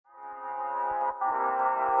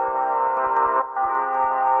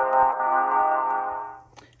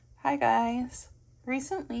Hi guys!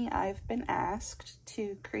 Recently I've been asked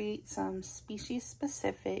to create some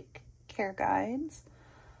species-specific care guides,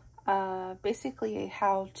 basically a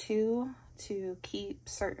how-to to keep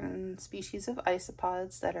certain species of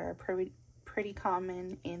isopods that are pretty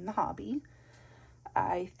common in the hobby.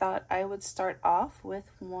 I thought I would start off with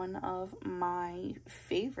one of my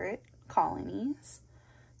favorite colonies,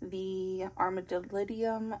 the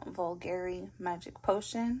Armadillidium vulgare magic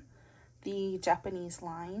potion, the Japanese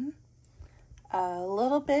line. A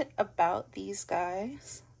little bit about these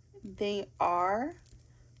guys. They are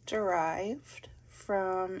derived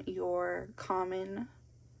from your common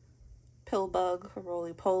pill bug,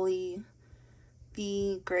 roly-poly,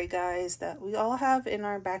 the gray guys that we all have in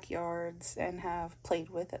our backyards and have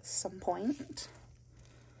played with at some point.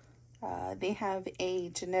 They have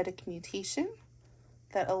a genetic mutation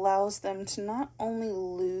that allows them to not only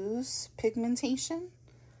lose pigmentation,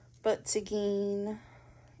 but to gain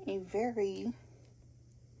a very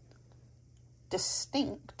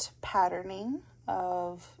distinct patterning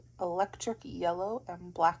of electric yellow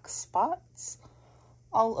and black spots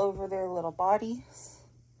all over their little bodies.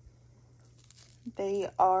 They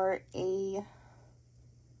are a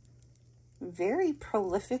very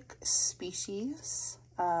prolific species.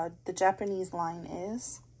 The Japanese line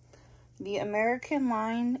is. The American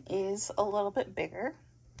line is a little bit bigger,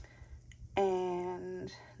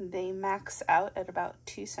 and they max out at about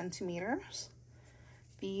 2 centimeters.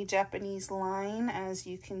 The Japanese line, as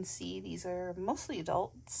you can see, these are mostly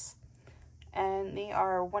adults, and they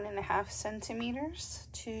are 1.5 centimeters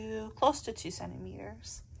to close to 2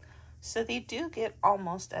 centimeters. So they do get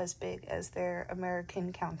almost as big as their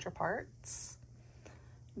American counterparts.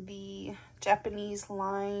 The Japanese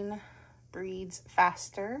line breeds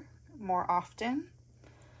faster, more often.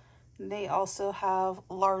 They also have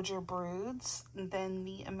larger broods than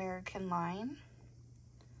the American line.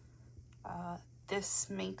 This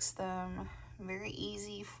makes them very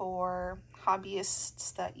easy for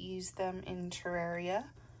hobbyists that use them in terraria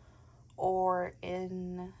or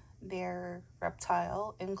in their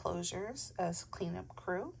reptile enclosures as cleanup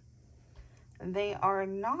crew. They are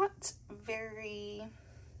not very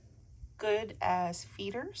good as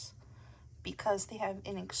feeders because they have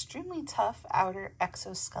an extremely tough outer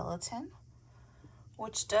exoskeleton,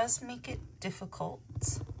 which does make it difficult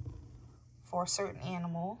for certain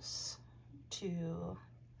animals to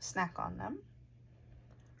snack on them.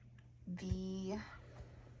 The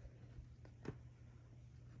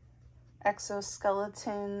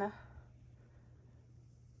exoskeleton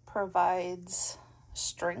provides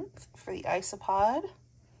strength for the isopod.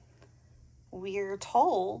 We're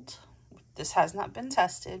told, this has not been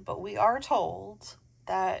tested, but we are told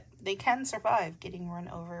that they can survive getting run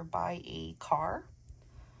over by a car,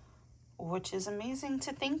 which is amazing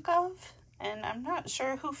to think of, and I'm not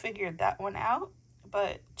sure who figured that one out,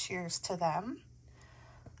 but cheers to them.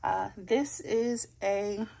 This is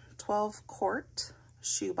a 12-quart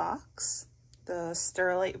shoebox, the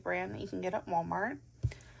Sterilite brand that you can get at Walmart.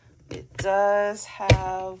 It does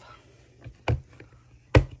have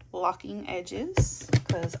locking edges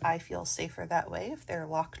because I feel safer that way if they're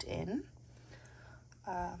locked in.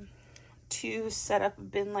 To set up a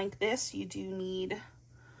bin like this, you do need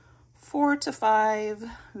 4 to 5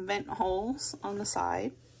 vent holes on the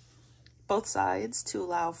side, both sides, to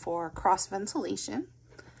allow for cross ventilation.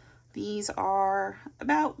 These are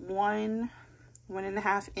about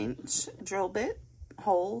 1.5 inch drill bit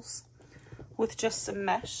holes with just some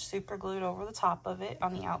mesh super glued over the top of it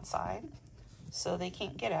on the outside so they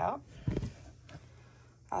can't get out.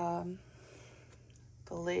 The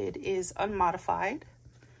lid is unmodified.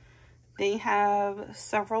 They have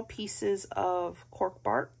several pieces of cork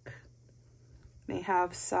bark. They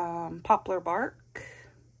have some poplar bark.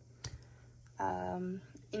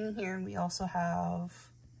 In here we also have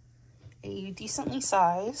a decently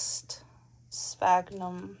sized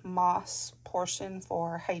sphagnum moss portion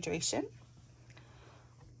for hydration.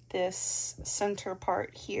 This center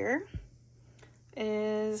part here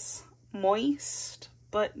is moist,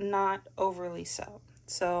 but not overly so.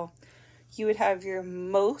 So you would have your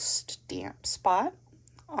most damp spot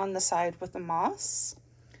on the side with the moss.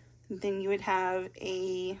 Then you would have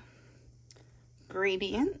a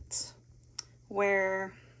gradient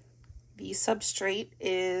where the substrate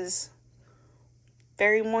is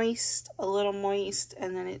very moist, a little moist,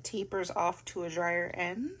 and then it tapers off to a drier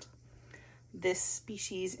end. This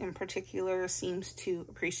species in particular seems to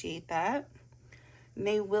appreciate that.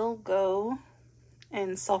 They will go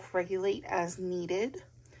and self-regulate as needed,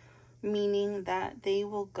 meaning that they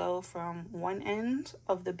will go from one end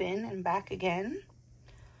of the bin and back again.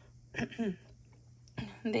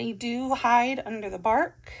 They do hide under the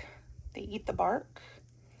bark. They eat the bark.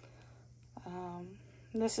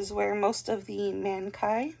 This is where most of the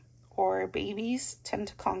mankai, or babies, tend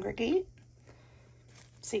to congregate.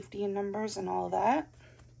 Safety in numbers and all that.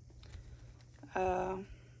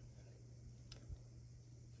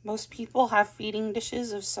 Most people have feeding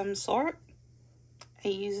dishes of some sort. I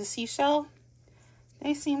use a seashell.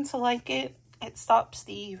 They seem to like it. It stops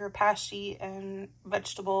the rapashi and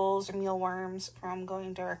vegetables or mealworms from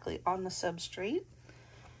going directly on the substrate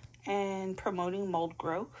and promoting mold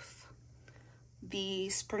growth. The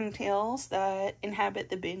springtails that inhabit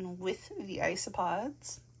the bin with the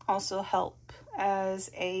isopods also help as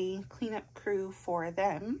a cleanup crew for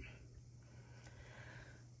them.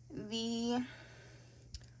 The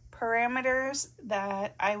parameters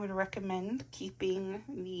that I would recommend keeping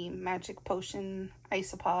the magic potion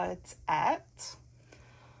isopods at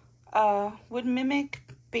would mimic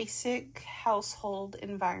basic household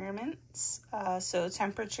environments. So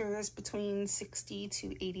temperatures between 60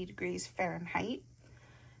 to 80 degrees Fahrenheit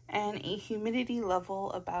and a humidity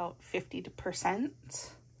level about 50%.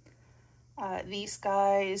 These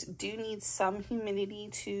guys do need some humidity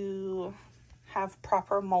to have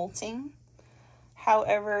proper molting.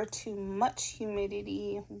 However, too much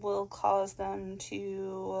humidity will cause them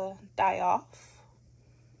to die off.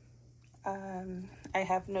 I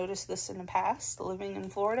have noticed this in the past. Living in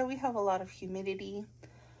Florida, we have a lot of humidity.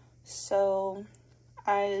 So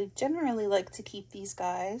I generally like to keep these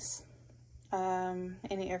guys in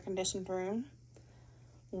an air-conditioned room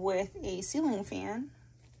with a ceiling fan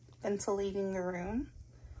ventilating the room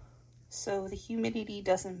so the humidity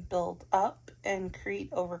doesn't build up and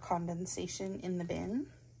create overcondensation in the bin.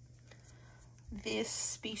 This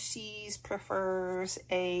species prefers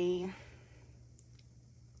a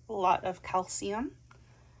lot of calcium.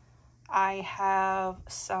 I have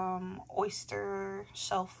some oyster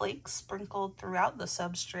shell flakes sprinkled throughout the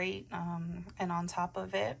substrate and on top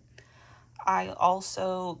of it. I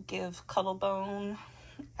also give Cuttlebone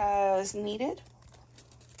as needed.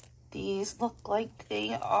 These look like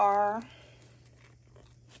they are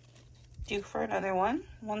due for another one.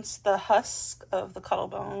 Once the husk of the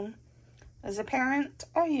Cuttlebone is apparent,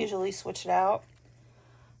 I usually switch it out.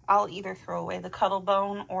 I'll either throw away the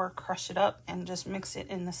Cuttlebone or crush it up and just mix it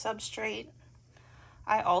in the substrate.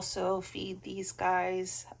 I also feed these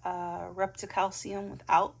guys Repticalcium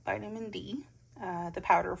without vitamin D, the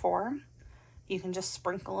powder form. You can just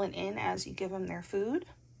sprinkle it in as you give them their food.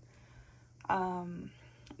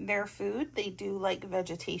 They do like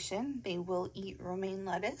vegetation. They will eat romaine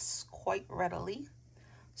lettuce quite readily.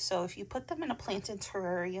 So if you put them in a planted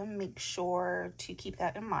terrarium, make sure to keep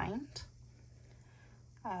that in mind.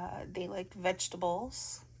 They like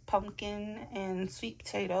vegetables. Pumpkin and sweet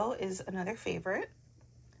potato is another favorite.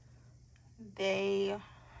 They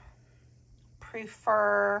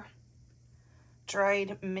prefer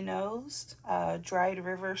dried minnows, dried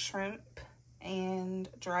river shrimp, and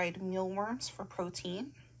dried mealworms for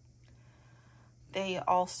protein. They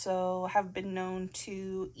also have been known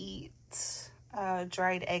to eat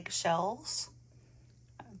dried eggshells.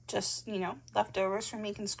 Just, leftovers from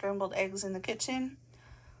making scrambled eggs in the kitchen.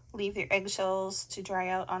 Leave your eggshells to dry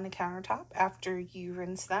out on the countertop after you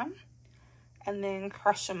rinse them. And then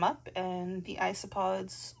crush them up and the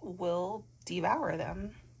isopods will devour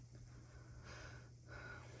them.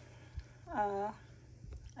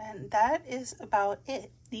 And that is about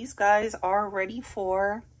it. These guys are ready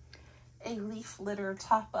for a leaf litter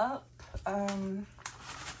top up.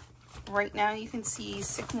 Right now you can see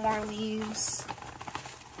sycamore leaves,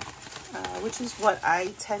 which is what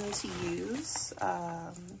I tend to use.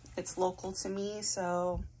 It's local to me,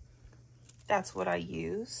 so that's what I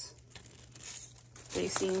use. They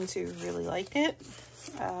seem to really like it.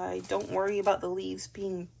 Don't worry about the leaves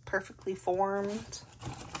being perfectly formed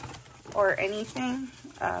or anything.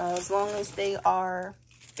 As long as they are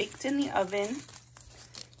baked in the oven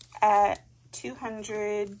at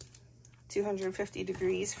 250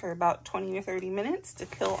 degrees for about 20 or 30 minutes to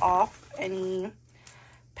kill off any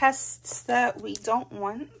pests that we don't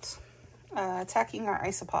want attacking our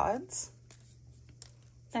isopods,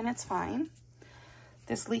 then it's fine.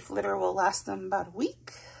 This leaf litter will last them about a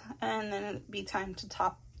week, and then it'll be time to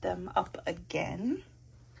top them up again.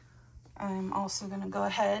 I'm also going to go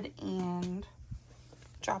ahead and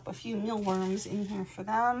drop a few mealworms in here for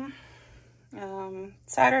them.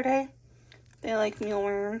 Saturday, they like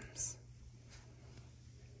mealworms.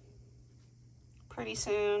 Pretty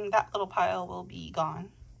soon, that little pile will be gone.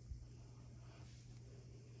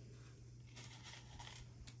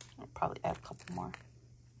 I'll probably add a couple more.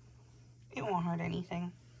 It won't hurt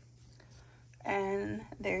anything. And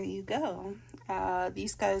there you go.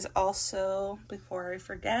 These guys also, before I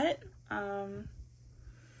forget,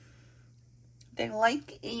 They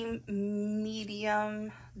like a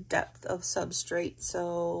medium depth of substrate.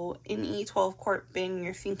 So in a 12-quart bin,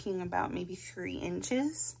 you're thinking about maybe 3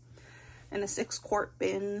 inches. In a 6-quart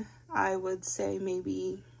bin, I would say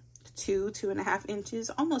maybe 2.5 inches,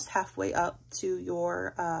 almost halfway up to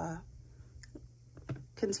your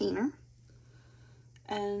container.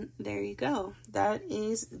 And there you go. That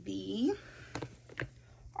is the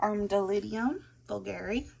Armadillidium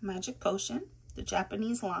vulgare magic potion, the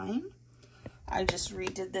Japanese line. I just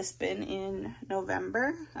redid this bin in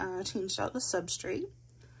November, changed out the substrate.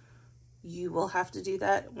 You will have to do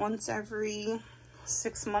that once every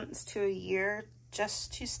 6 months to a year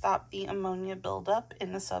just to stop the ammonia buildup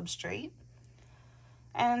in the substrate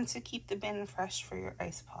and to keep the bin fresh for your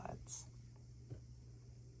isopods.